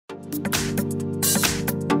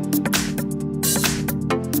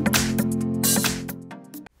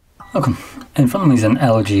Welcome. In front of me is an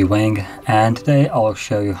LG Wing, and today I'll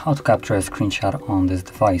show you how to capture a screenshot on this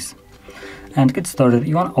device. And to get started,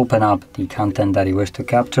 you want to open up the content that you wish to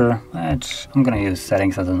capture, which I'm going to use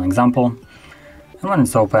settings as an example. And when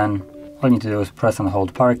it's open, all you need to do is press and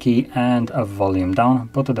hold power key and a volume down,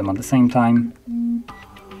 both of them at the same time.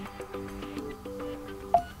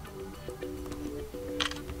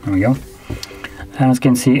 There we go. And as you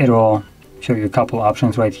can see, it will show you a couple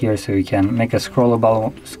options right here, so you can make a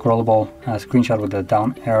scrollable screenshot with the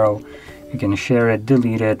down arrow. You can share it,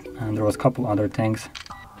 delete it, and there was a couple other things.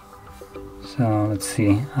 So let's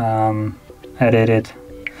see, edit it.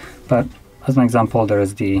 But as an example, there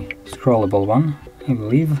is the scrollable one, I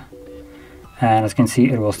believe. And as you can see,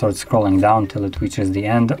 it will start scrolling down till it reaches the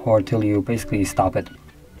end, or till you basically stop it.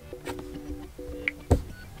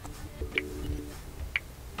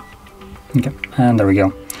 Okay, and there we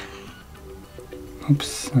go.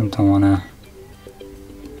 Oops, I don't want to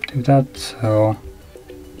do that, so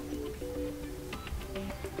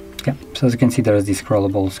yeah, so as you can see, there is the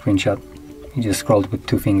scrollable screenshot. You just scrolled with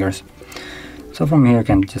 2 fingers. So from here you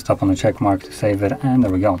can just tap on the check mark to save it, and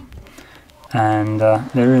there we go. And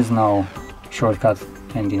there is no shortcut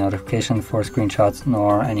in the notification for screenshots,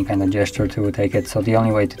 nor any kind of gesture to take it, so the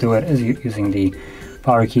only way to do it is using the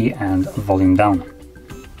power key and volume down.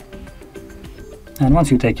 And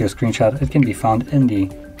once you take your screenshot, it can be found in the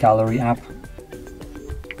gallery app.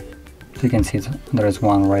 So you can see there is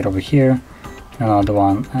one right over here, another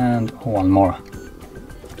one, and one more.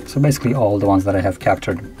 So basically all the ones that I have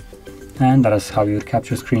captured. And that is how you would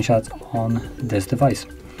capture screenshots on this device.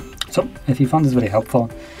 So if you found this video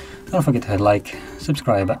helpful, don't forget to hit like,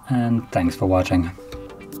 subscribe, and thanks for watching.